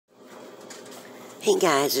Hey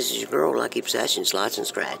guys, this is your girl, Lucky Possession Slots and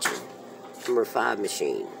Scratching. Number 5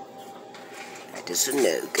 machine. This is a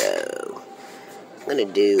no-go. I'm gonna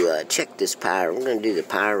do, check this pirate. We're gonna do the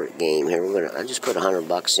pirate game here. I just put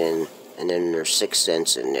 $100 in, and then there's 6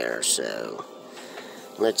 cents in there, so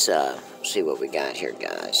let's, see what we got here,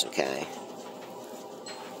 guys, okay?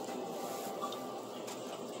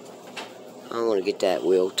 I want to get that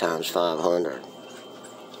wheel times 500.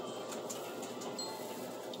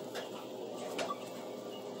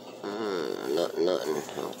 Nothing.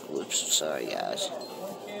 Oh, whoops, sorry guys.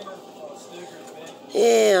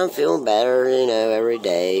 Yeah, I'm feeling better, you know, every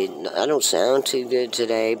day. I don't sound too good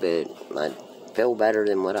today, but I feel better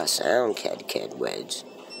than what I sound, Cad Wedge,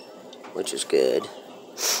 which is good.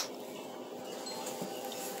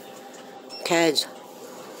 Cads,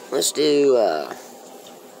 let's do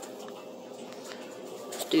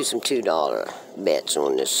some $2 bets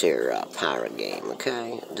on this here pirate game,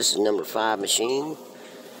 okay? This is number 5 machine.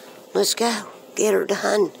 Let's go. Get her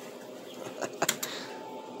done.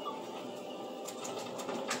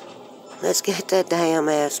 Let's get that damn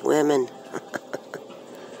ass women.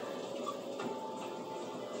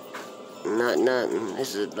 Nothing.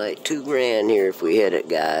 This is like $2 here if we hit it,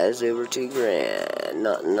 guys. Over $2.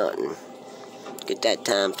 Nothing. Get that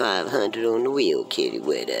time 500 on the wheel, kitty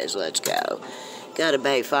with us. Let's go. Got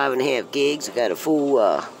about 5.5 gigs. I got a full,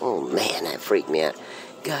 oh man, that freaked me out.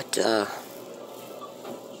 Got,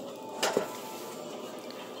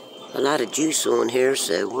 a lot of juice on here,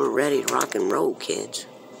 so we're ready to rock and roll, kids.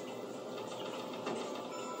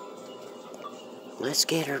 Let's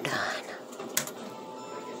get her done.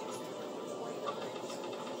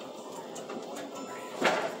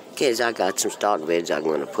 Kids, I got some stock vids I'm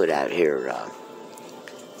going to put out here.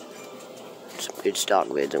 Some good stock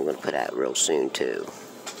vids I'm going to put out real soon, too.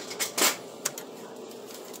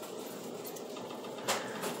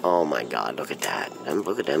 Oh my God, look at that.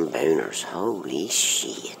 Look at them booners. Holy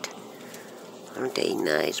shit. Aren't they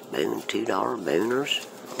nice $2 booners?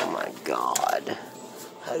 Oh my God.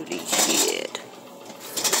 Holy shit.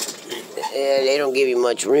 Yeah, they don't give you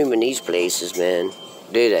much room in these places, man.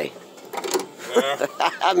 Do they? Yeah.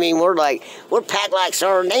 I mean, we're packed like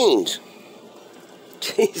sardines.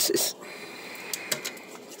 Jesus.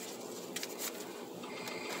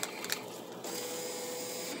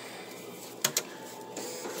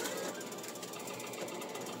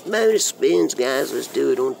 Bonus spins, guys. Let's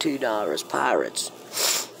do it on $2 pirates.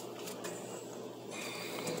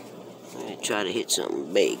 I'm gonna try to hit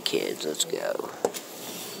something big, kids. Let's go.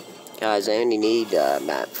 Guys, I only need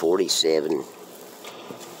about 47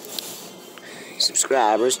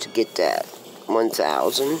 subscribers to get that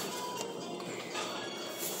 1,000.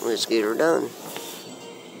 Let's get her done.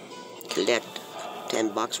 Collect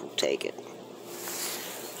 $10, we'll take it.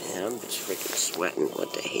 Yeah, I'm just freaking sweating.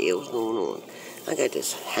 What the hell's going on? I got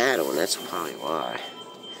this hat on, that's probably why.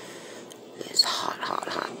 It's hot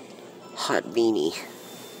beanie.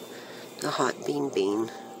 The hot bean.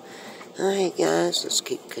 Alright guys, let's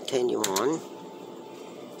continue on.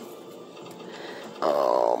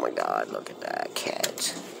 Oh my God, look at that,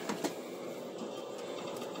 cats.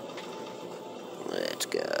 Let's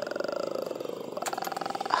go.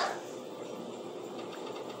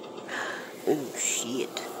 Ooh, shit.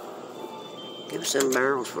 Give some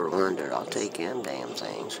barrels for 100. I'll take them damn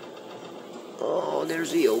things. Oh,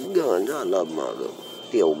 there's the old guns. I love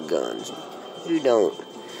the old guns. Who don't?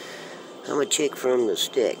 I'm a chick from the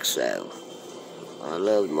sticks, so I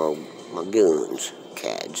love my guns,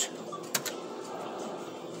 cads.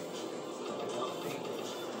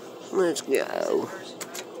 Let's go.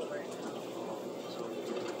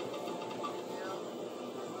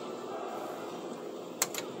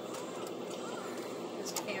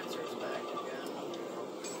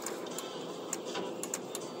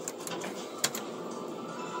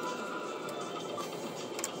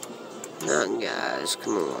 Nothing, guys.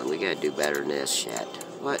 Come on, we gotta do better than this shit.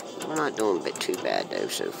 What? We're not doing too bad though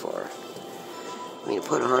so far. I mean,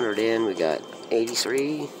 put 100 in, we got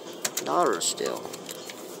 $83 still.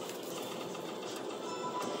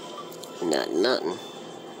 Nothing.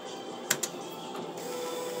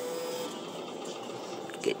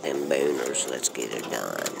 Get them booners. Let's get it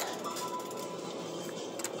done.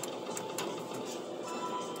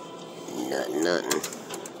 Nothing.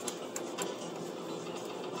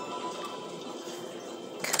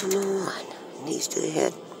 Come on, needs to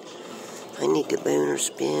hit. I need the booner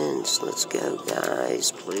spins. Let's go,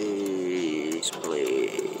 guys. Please.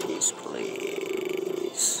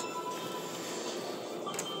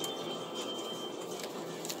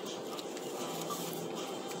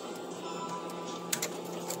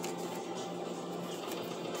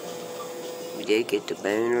 did get the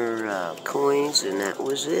boner coins, and that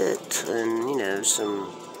was it. And, you know, some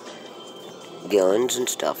guns and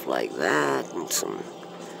stuff like that, and some...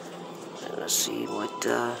 let's see what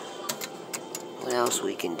else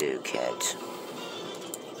we can do, kids.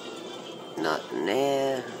 Nothing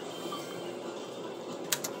there.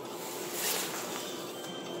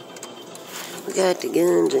 We got the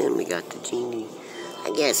guns and we got the genie.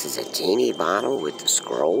 I guess it's a genie bottle with the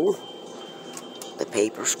scroll. The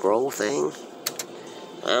paper scroll thing.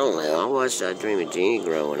 I don't know. I watched I Dream of Genie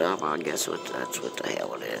growing up. I guess that's what the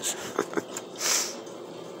hell it is.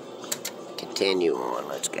 Continue on.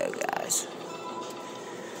 Let's go, guys.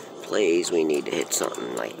 Please, we need to hit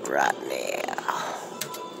something like right now.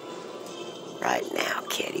 Right now,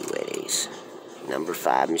 kitty witties. Number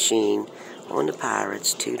 5 machine on the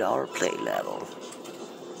Pirates, $2 play level.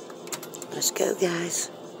 Let's go,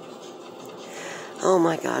 guys. Oh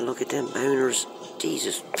my God, look at them boners.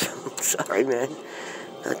 Jesus, sorry, man.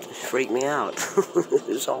 That freaked me out. It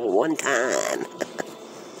was all one time.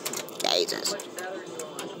 Jesus.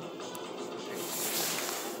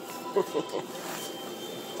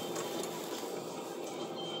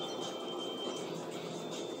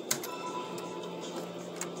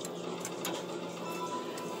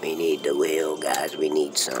 We need the wheel, guys. We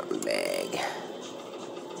need something big.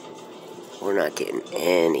 We're not getting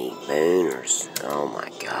any booners. Oh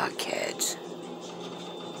my God, kids.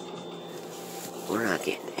 We're not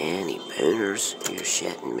getting any booners. You're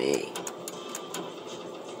shitting me.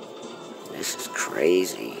 This is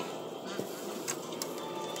crazy.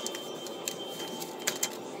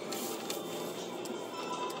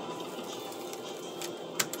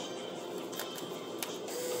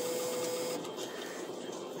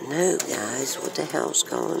 No, guys, what the hell's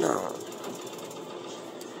going on?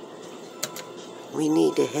 We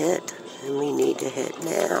need to hit, and we need to hit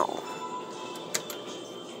now.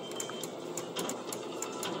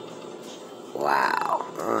 Wow,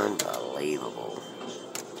 unbelievable.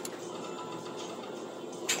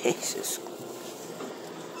 Jesus.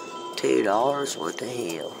 $2, what the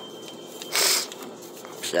hell?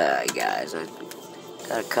 Sorry, guys, I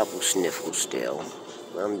got a couple sniffles still.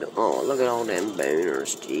 Oh, look at all them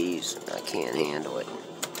boners. Jeez, I can't handle it.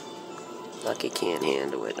 Lucky can't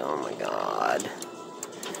handle it. Oh my God.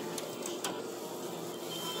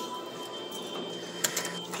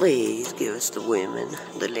 Please give us the women,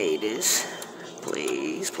 the ladies.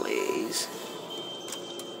 Please, please.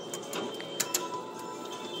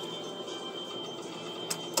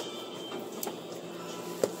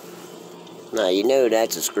 Now, you know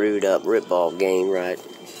that's a screwed up rip-off game, right?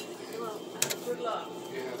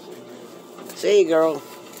 See, girl.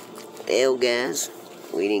 Hell, guys.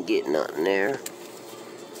 We didn't get nothing there.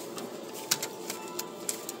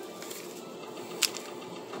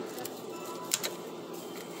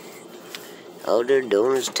 All they're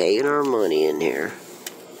doing is taking our money in here.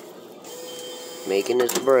 Making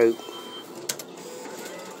us broke.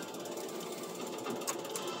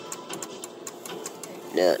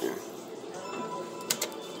 Nothing.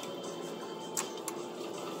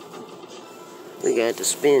 We got the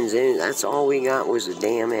spins in. That's all we got was the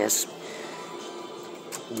damn ass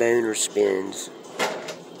boner spins.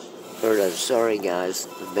 Or sorry guys,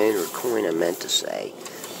 the boner coin I meant to say.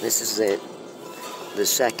 This is it. The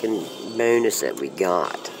second bonus that we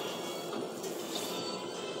got.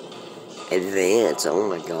 Advance, oh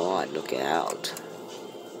my God, look out.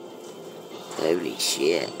 Holy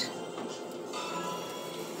shit.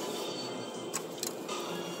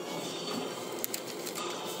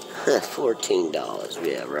 $14,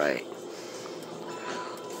 yeah, right.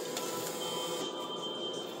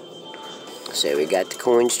 So we got the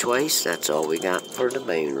coins twice. That's all we got for the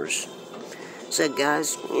boners. So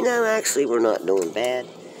guys, you know, actually we're not doing bad.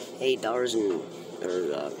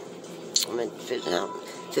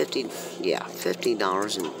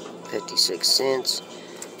 $50.56,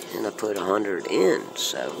 and I put 100 in.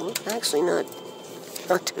 So we're actually not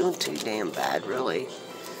doing too damn bad, really.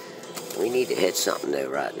 We need to hit something though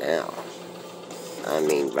right now. I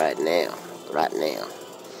mean right now. Right now.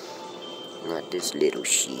 Not this little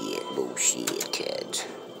shit, bullshit, kids.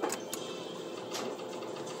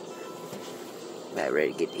 About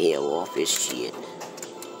ready to get the hell off this shit.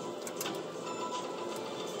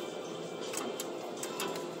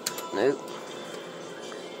 Nope.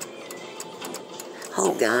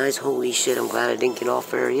 Oh guys, holy shit, I'm glad I didn't get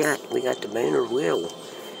off there yet. We got the boner wheel.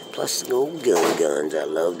 Plus the old guns. I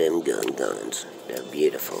love them guns. They're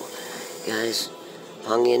beautiful. Guys,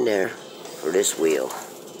 hung in there for this wheel.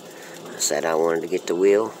 I said I wanted to get the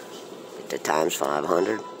wheel. Get the times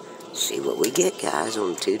 500. See what we get, guys,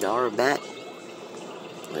 on a $2 bet.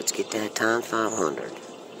 Let's get that times 500.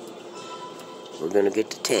 We're gonna get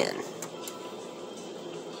to 10.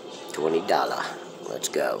 $20. Let's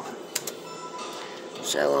go.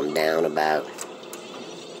 So I'm down about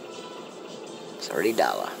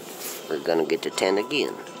 $30. We're gonna get to 10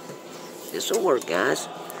 again. This will work, guys.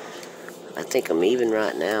 I think I'm even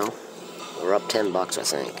right now. We're up $10, I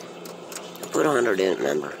think. I put 100 in it,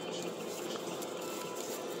 remember?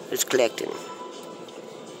 It's collecting.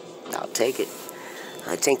 I'll take it.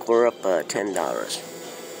 I think we're up $10.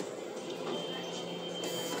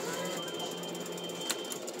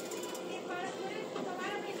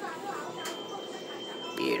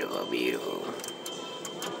 Beautiful, beautiful.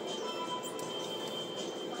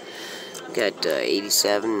 Got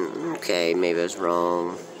 87. Okay, maybe I was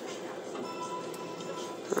wrong.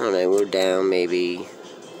 I don't know, we're down maybe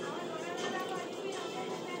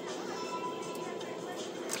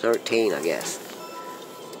 13, I guess.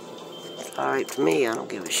 It's alright for me, I don't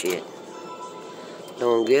give a shit.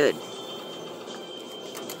 Doing good.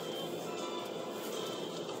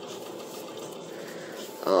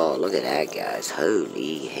 Oh, look at that, guys.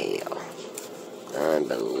 Holy hell.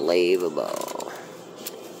 Unbelievable.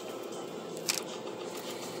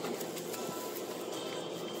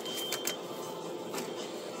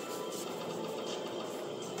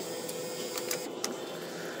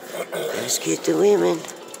 Let's get the women.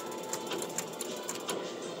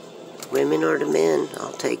 Women or the men,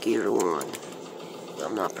 I'll take either one.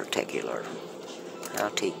 I'm not particular.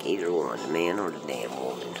 I'll take either one, the man or the damn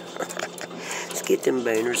woman. Let's get them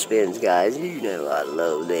boner spins, guys. You know I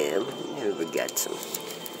love them. Here we got some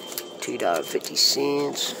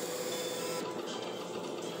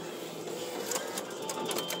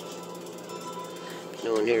 $2.50.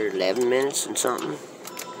 Doing here 11 minutes and something.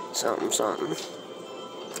 Something.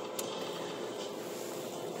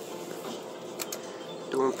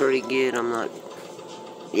 Doing pretty good. I'm not...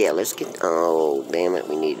 Yeah, let's get... Oh, damn it.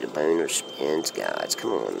 We need the boner spins, guys.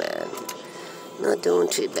 Come on, man. Not doing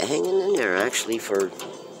too bad. Hanging in there, actually, for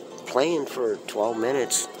playing for 12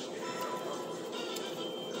 minutes.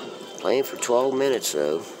 Playing for 12 minutes,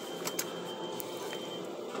 though.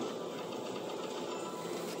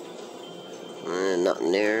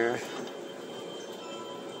 Nothing there.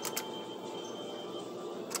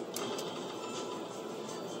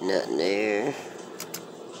 Nothing there.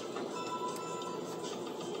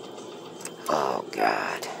 Oh,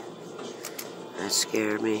 God. That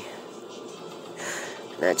scared me.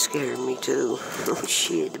 That scared me, too. Oh,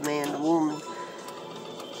 shit, the man, the woman.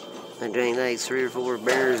 I drank like 3 or 4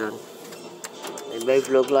 beers. They both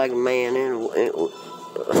look like a man and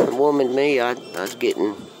a woman to me. I was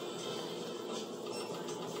getting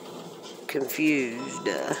confused.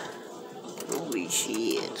 Holy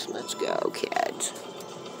shit. Let's go, cats.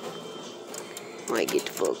 Might get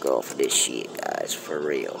the fuck off of this shit, guys, for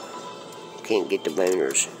real. Can't get the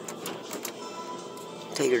boners.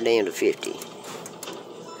 Take her down to 50.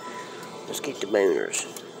 Let's get the boners.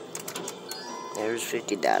 There's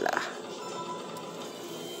 $50.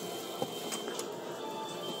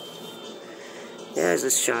 Guys,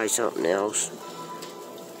 let's try something else.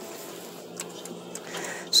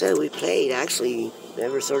 So we played actually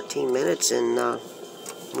over 13 minutes and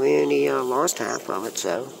we only lost half of it,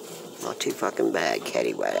 so not too fucking bad,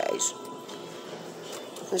 catty wet eyes.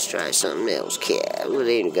 Let's try something else, cat.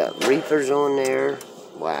 They even got Reapers on there.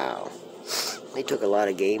 Wow. They took a lot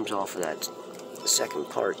of games off of that second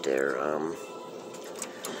part there.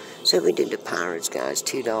 So we did the Pirates, guys,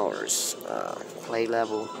 $2. Play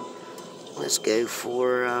level. Let's go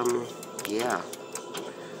for, yeah.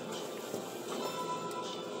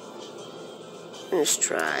 Let's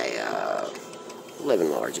try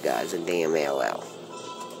 11 large, guys, a damn LL.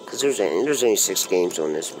 Because there's only 6 games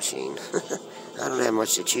on this machine. I don't have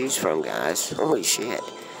much to choose from, guys. Holy shit.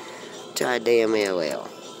 Try a damn LL.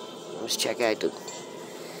 Let's check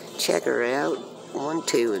her out. 1,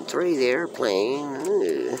 2, and 3 there playing.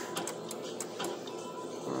 Ooh.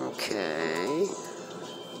 Okay.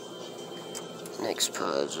 Next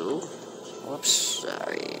puzzle. Whoops,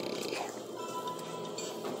 sorry.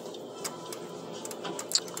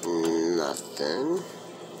 Nothing.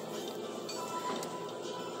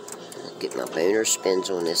 Get my boner spins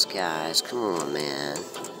on this, guys. Come on, man.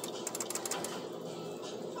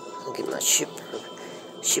 I'll get my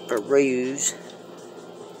shipperoos.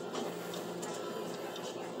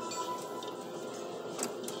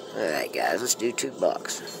 Alright, guys, let's do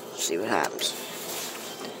 $2. See what happens.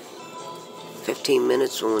 15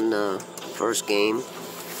 minutes on the first game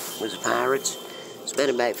with the Pirates.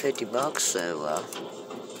 Spent about $50, so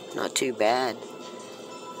not too bad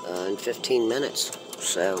in 15 minutes.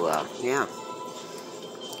 So, yeah.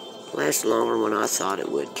 Lasted longer than I thought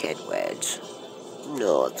it would, Kedwads.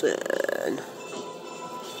 Nothing.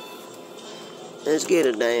 Let's get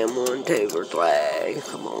a damn 1, 2, or 3.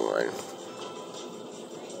 Come on.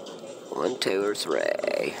 1, 2, or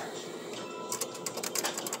 3.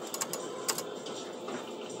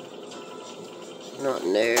 Not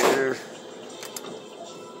in there.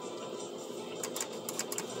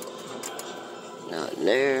 Not in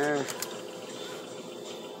there.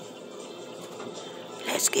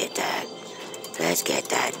 Let's get that. Let's get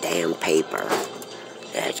that damn paper.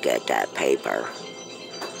 Let's get that paper.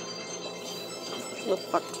 What the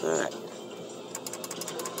fuck's that?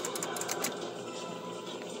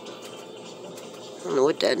 I don't know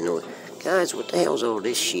what that noise. Guys, what the hell's all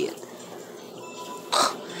this shit?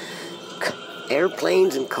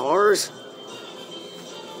 Airplanes and cars?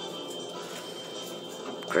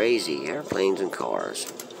 Crazy. Airplanes and cars.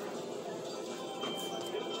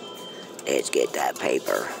 Let's get that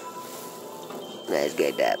paper. Let's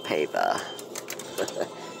get that paper.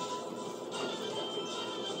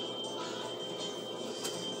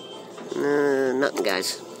 Nothing,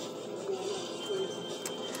 guys.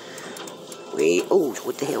 Oh,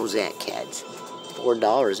 what the hell is that, cats?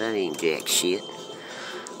 $4, that ain't jack shit.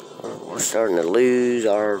 We're starting to lose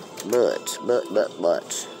our butts.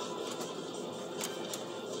 Butts.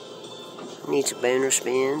 Need some boner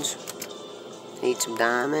spins. Need some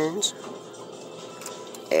diamonds.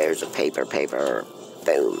 There's a paper.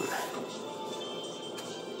 Boom.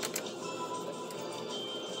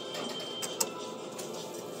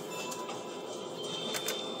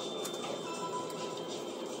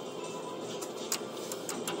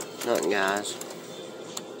 Nothing, guys.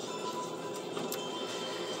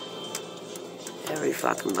 Every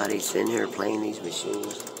fucking buddy's in here playing these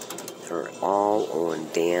machines. They're all on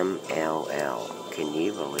damn LL. Can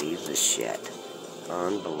you believe this shit?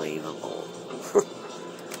 Unbelievable.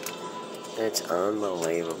 It's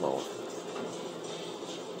unbelievable.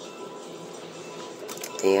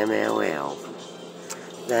 Damn LL.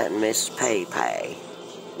 That and Mrs. Pay.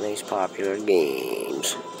 These popular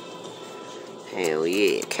games. Hell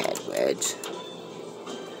yeah, Catweds.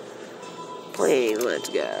 Please, let's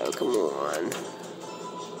go. Come on.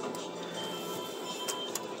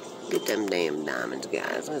 Get them damn diamonds,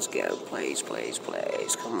 guys. Let's go. Please.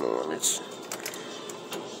 Come on,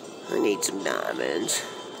 I need some diamonds.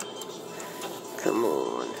 Come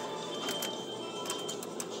on.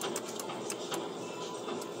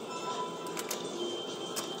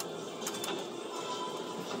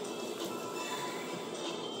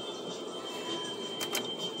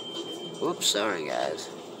 Whoops, sorry, guys.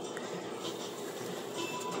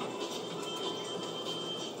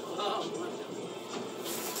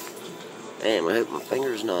 Damn, I hope my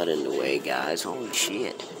finger's not in the way, guys. Holy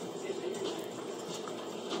shit.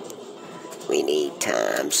 We need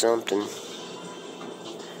time, something.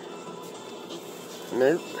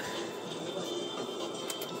 Nope.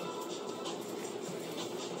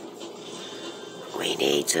 We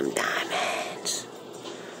need some diamonds.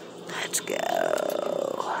 Let's go.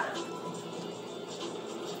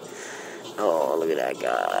 Oh, look at that,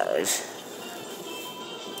 guys.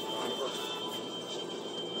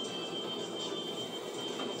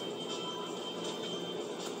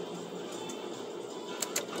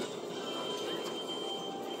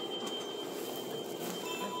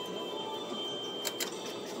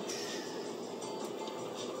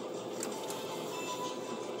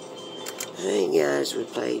 Hey guys, we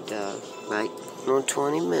played like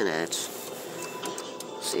 20 minutes.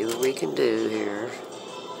 See what we can do here.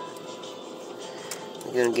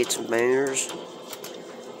 We're gonna get some boners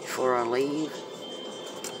before I leave.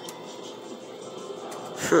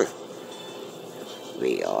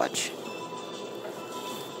 Biatch.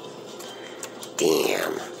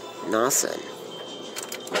 Damn, nothing.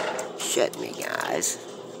 Shut me, guys.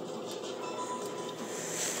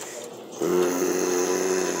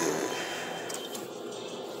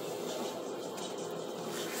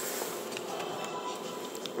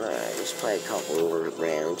 Alright, let's play a couple more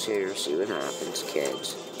rounds here, see what happens,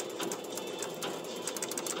 kids.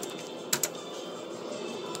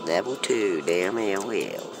 Level 2, damn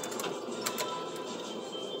LL.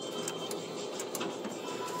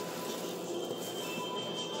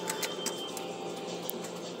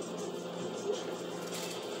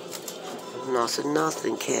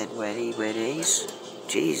 Nothing, kid. Weddies.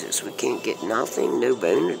 Jesus, we can't get nothing. No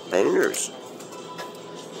boners.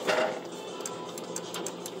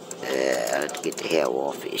 Let's get the hell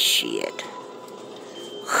off this shit.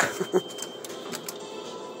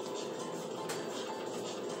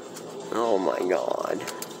 Oh my god.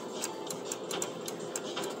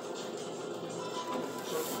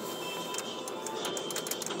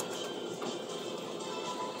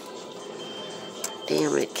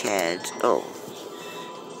 Damn it, cads. Oh.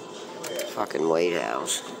 fucking White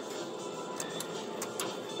House.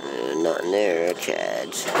 Nothing there,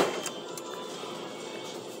 Chads.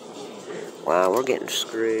 Wow, we're getting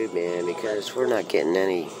screwed, man, because we're not getting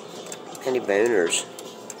any boners.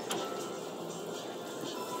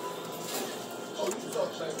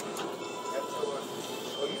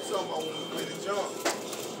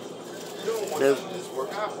 Nope.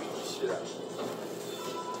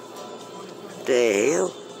 The hell?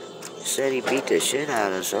 Said he beat the shit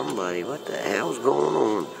out of somebody. What the hell's going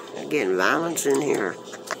on? They're getting violence in here.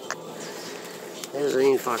 This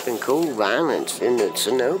ain't fucking cool violence in the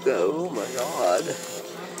Sunoco. Oh my god.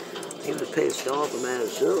 He was pissed off about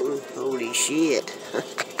something. Holy shit.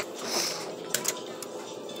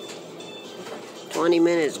 20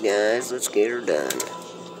 minutes, guys. Let's get her done.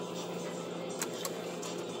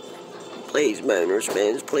 Please, boner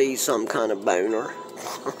spins. Please, some kind of boner.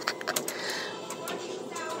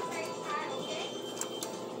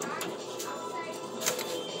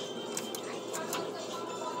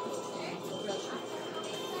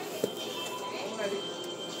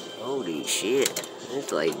 Holy shit.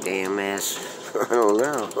 It's like damn ass, I don't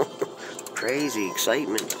know. Crazy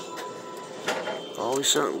excitement. Always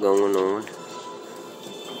something going on.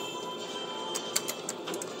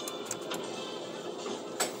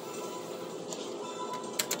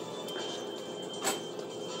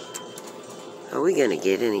 Are we gonna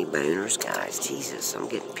get any boners, guys? Jesus, I'm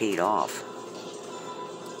getting peed off.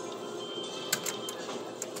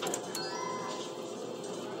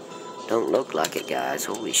 Don't look like it, guys.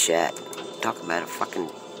 Holy shit. Talk about a fucking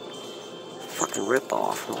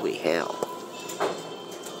rip-off. Holy hell.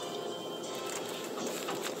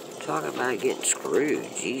 Talk about getting screwed.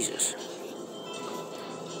 Jesus.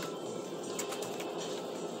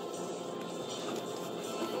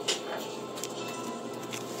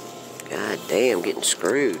 God damn, getting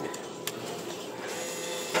screwed.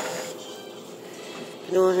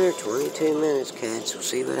 Been on here 22 minutes, kids. We'll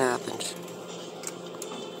see what happens.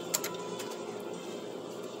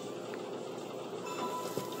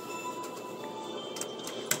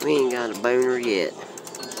 We ain't got a boner yet.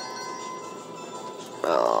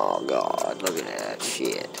 Oh, God. Look at that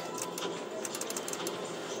shit.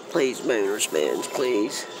 Please, boner spins,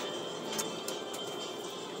 please.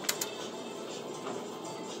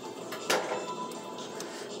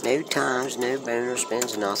 No times, no boner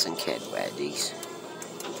spins, nothing, kid weddies.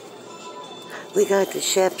 We got the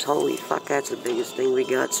Sheps. Holy fuck, that's the biggest thing we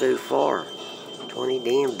got so far. $20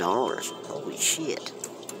 damn. Holy shit.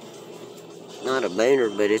 Not a boner,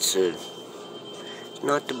 but it's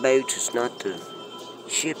not the boats, it's not the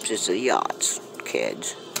ships, it's the yachts,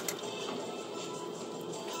 kids.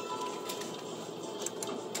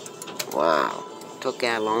 Wow. Took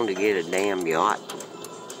that long to get a damn yacht.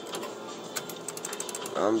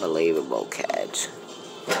 Unbelievable, kids.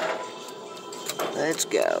 Let's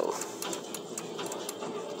go.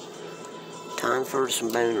 Time for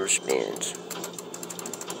some boner spins.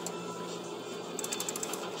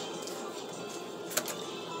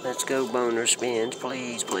 Let's go, boner spins,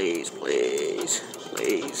 please, please, please,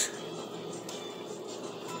 please.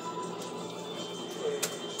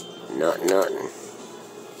 Nothing.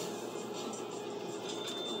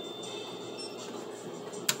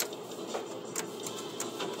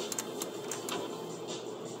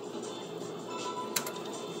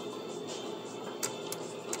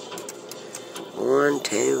 One,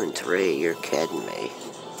 two, and three. You're kidding me.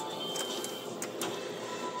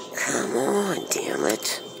 Come on, damn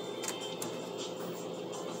it.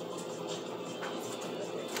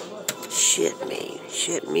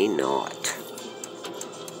 Shit me not.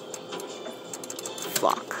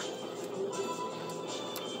 Fuck.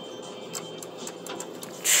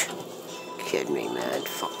 Kidding me, man.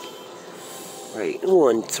 Fuck. Right,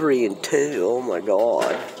 1, 3, and 2. Oh my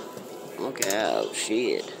god. Look out,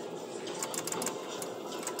 shit.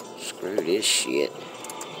 Screw this shit.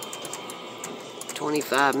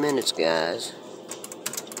 25 minutes, guys.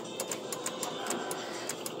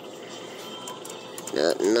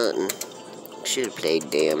 Nothing. Should have played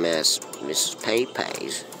damn ass Mrs.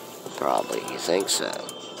 Paypay's. Probably. You think so?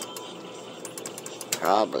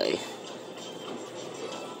 Probably.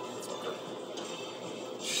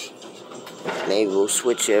 Maybe we'll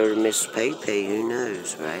switch over to Mrs. Paypay. Who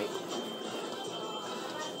knows, right?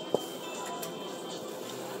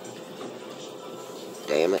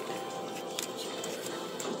 Damn it.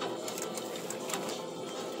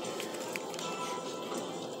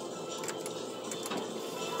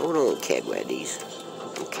 Hold on, Kedweddies.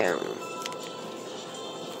 I'm counting.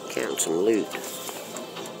 Counting some loot.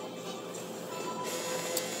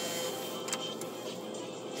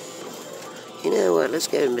 You know what? Let's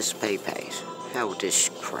go to Mrs. Paypay's. How with this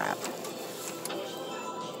crap?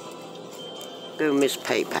 go Miss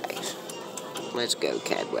Pay-Pays. Let's go,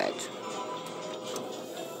 Cadwads.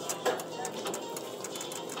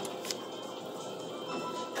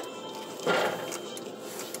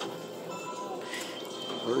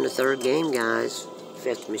 We're in the third game, guys.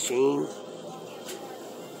 Fifth machine.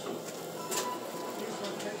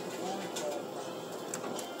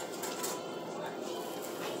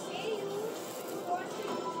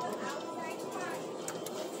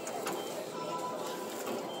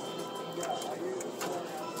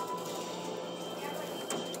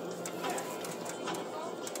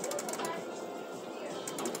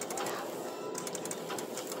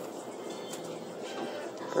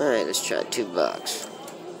 Alright, let's try $2.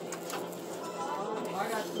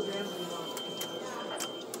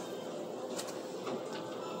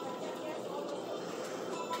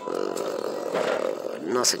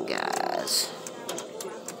 Nothing, guys.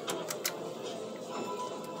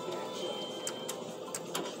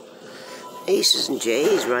 Aces and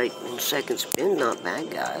J's right in second spin, not bad,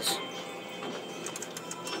 guys.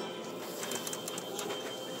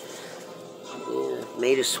 Yeah,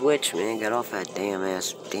 made a switch, man. Got off that damn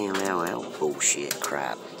LL bullshit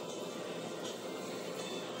crap.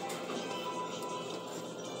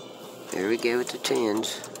 Here we go with the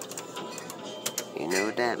 10s. You know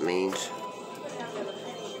what that means.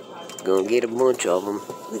 Gonna get a bunch of them.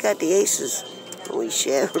 We got the aces. Holy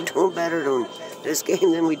shit, we're doing better on this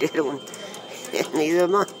game than we did on neither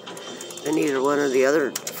one of the other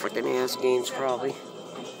freaking ass games, probably.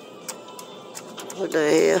 What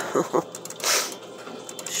the hell?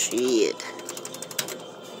 Shit.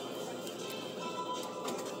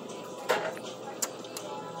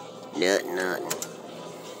 Nothing.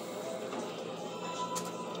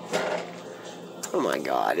 Oh my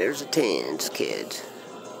God, there's the 10s, kids.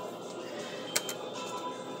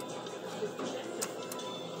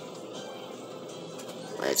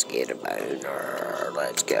 Let's get a boner.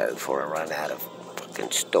 Let's go before I run out of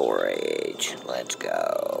fucking storage. Let's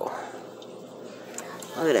go.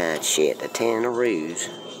 Look at that shit, the 10-a-roos.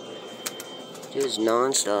 Just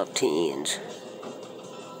non-stop 10s.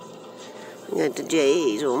 We got the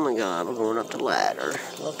J's. Oh my God, we're going up the ladder.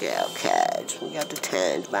 Look out, Cads. We got the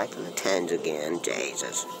 10s. Back to the 10s again.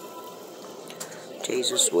 Jesus.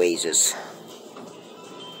 Jesus Weezus.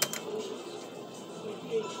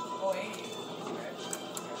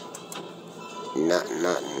 Nothing.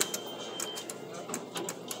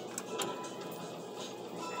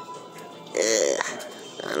 Ugh.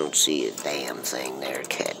 I don't see a damn thing there,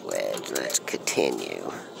 Catwads. Let's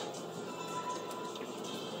continue.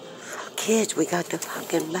 Kids, we got the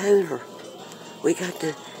fucking boner. We got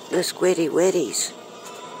the squiddy witties.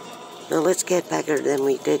 Now let's get better than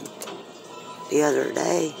we did the other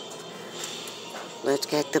day. Let's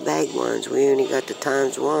get the bag ones. We only got the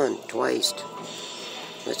 ×1 twice.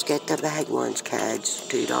 Let's get the bag ones, Cads.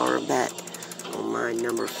 $2 bet on my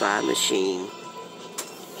number 5 machine.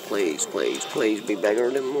 Please be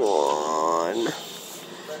better than 1.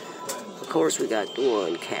 Of course we got the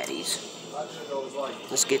 1, caddies.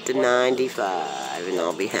 Let's get to 95 and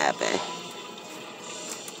I'll be happy.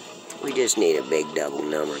 We just need a big double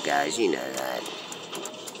number, guys. You know that.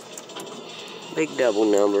 Big double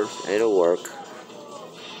number. It'll work.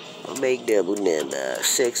 A big double number.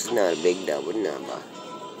 6 is not a big double number.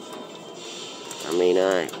 I mean,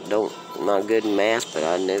 I'm not good in math, but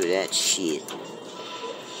I know that shit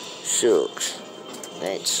sucks.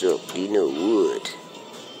 That sucked, you know what.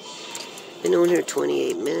 Been on here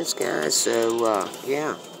 28 minutes, guys, so,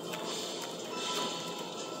 yeah.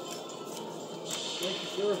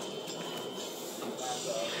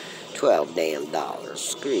 $12 damn.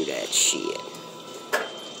 Screw that shit.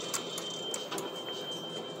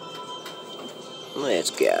 Let's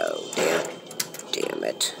go. Damn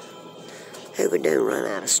it. Hope I don't run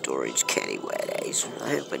out of storage, Catty-Waddies. I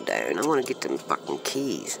hope I don't. I want to get them fucking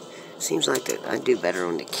keys. Seems like that I do better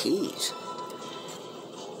on the keys.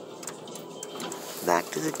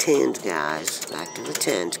 Back to the 10s, guys. Back to the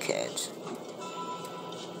 10s, kids.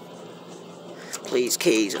 Please,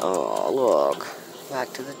 keys. Oh, look.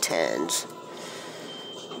 Back to the 10s.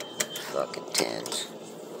 Fucking 10s.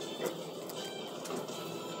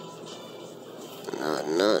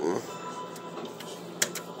 Nothing.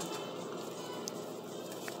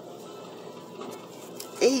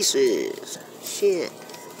 Aces. Shit.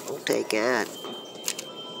 We'll take that.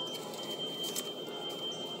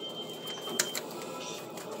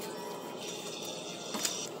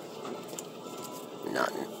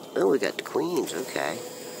 Nothing. Oh, we got the queens. Okay.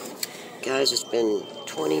 Guys, it's been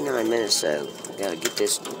 29 minutes, so we gotta get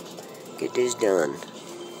this done.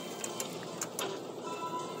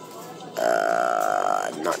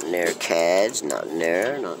 Nothing there, Cads. Nothing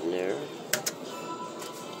there.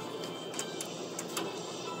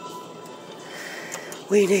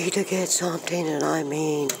 We need to get something, and I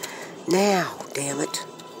mean now, damn it.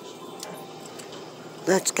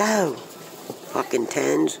 Let's go. Fucking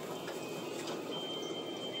tens.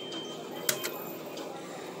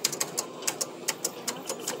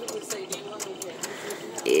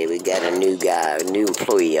 Yeah, we got a new guy, a new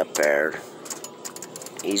employee up there.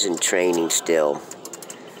 He's in training still.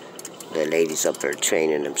 The lady's up there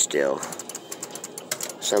training him still.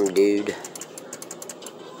 Some dude.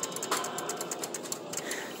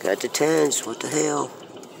 Got the tens, what the hell?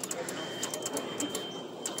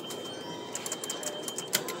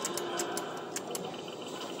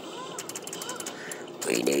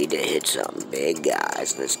 We need to hit something big,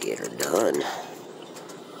 guys. Let's get her done.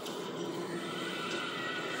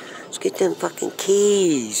 Let's get them fucking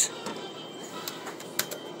keys.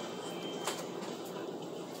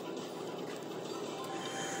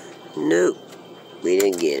 Nope, we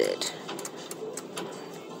didn't get it.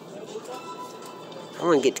 I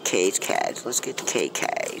want to get the KKs. Let's get the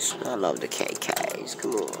KKs. I love the KKs.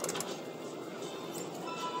 Come on.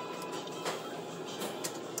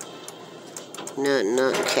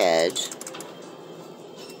 Not cads.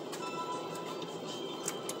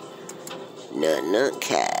 Not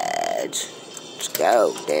cads. Let's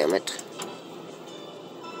go, damn it.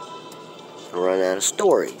 I run out of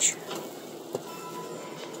storage.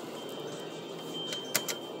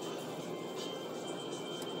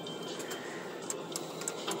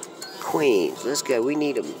 Queens, let's go. We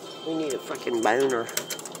need a fucking boner.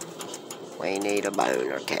 We need a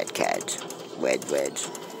boner, cats. Wedge.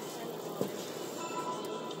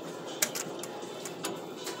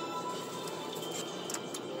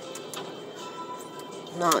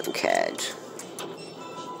 Not cats.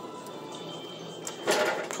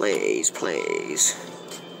 Please.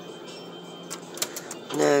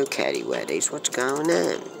 No catty weddies. What's going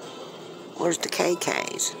on? Where's the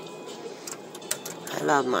KKs? I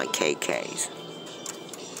love my KKs.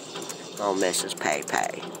 Oh, Mrs. Pay.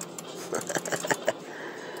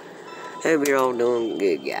 Hope you're all doing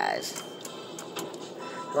good, guys.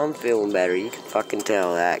 I'm feeling better. You can fucking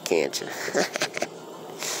tell that, can't you?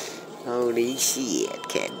 Holy shit,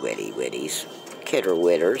 cat weddies. Kidder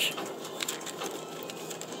witters.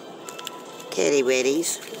 Kitty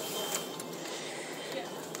weddies.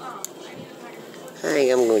 I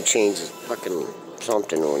think I'm going to change this fucking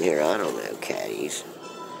something on here. I don't know, catties.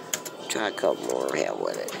 Try a couple more. Hell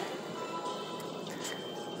with it.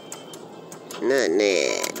 Nothing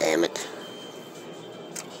there, damn it.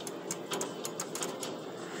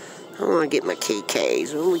 I want to get my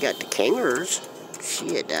KKs. Well, we got the Kingers.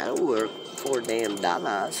 Shit, that'll work. $4 damn.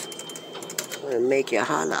 Gonna make you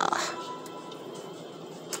holla.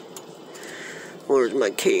 Where's my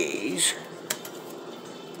keys?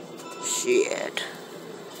 Shit.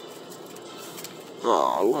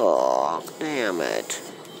 Oh, look. Damn it.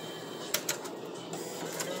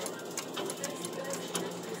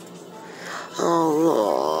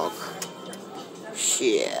 Oh, look.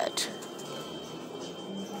 Shit.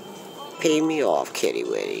 Pay me off, kitty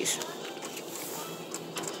witties.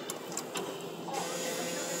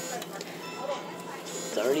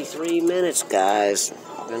 $33 minutes, guys.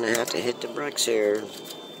 Gonna have to hit the bricks here.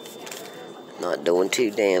 Not doing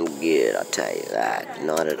too damn good, I'll tell you that.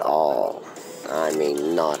 Not at all. I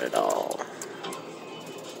mean, not at all.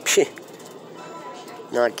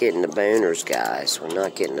 Not getting the boners, guys. We're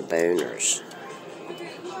not getting the boners.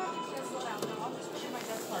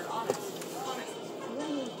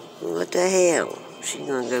 What the hell? She's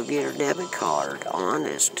gonna go get her debit card.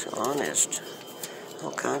 Honest.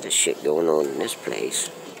 All kinds of shit going on in this place.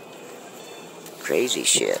 Crazy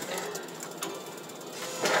shit.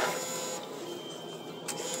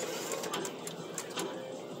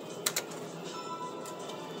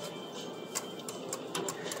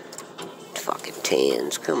 Fucking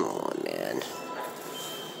tens, come on, man.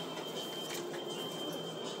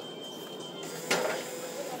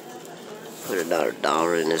 Put another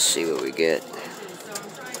dollar in this, see what we get.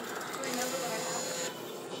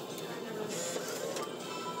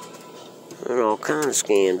 There are all kinds of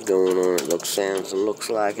scams going on. It sounds and looks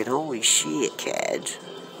like it. Holy shit, cads.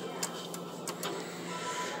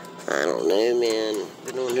 I don't know, man.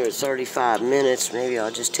 Been on here 35 minutes. Maybe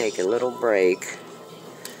I'll just take a little break.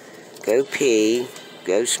 Go pee.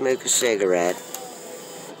 Go smoke a cigarette.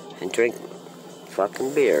 And drink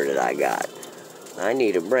fucking beer that I got. I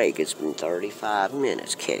need a break. It's been 35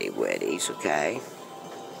 minutes, kitty weddies, okay?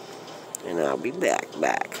 And I'll be back.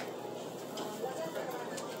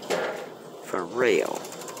 For real.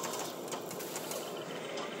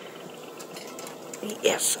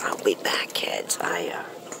 Yes, I'll be back, kids. I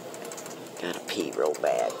gotta pee real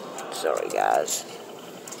bad. Sorry, guys.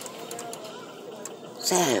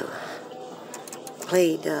 So,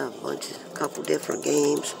 played a couple different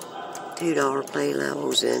games, $2 play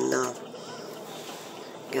levels, and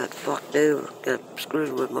got fucked over, got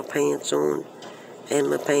screwed with my pants on and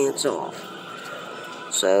my pants off.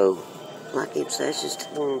 So, Lucky Obsessions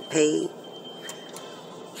going to pay,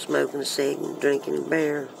 smoking a cig and drinking a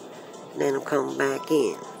beer, and then I'm coming back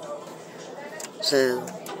in. So,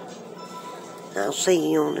 I'll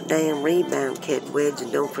see you on the damn rebound, kid WIDS, and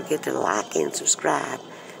don't forget to like and subscribe.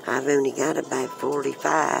 I've only got about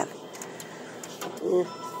 47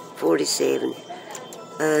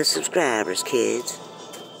 subscribers, kids.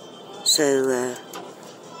 So,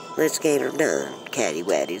 let's get her done. Catty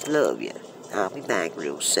Waddies, love you. I'll be back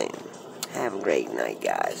real soon. Have a great night,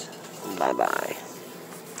 guys. Bye-bye.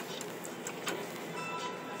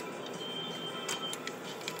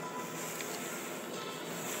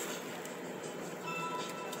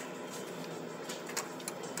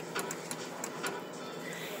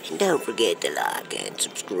 And don't forget to like and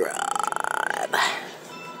subscribe.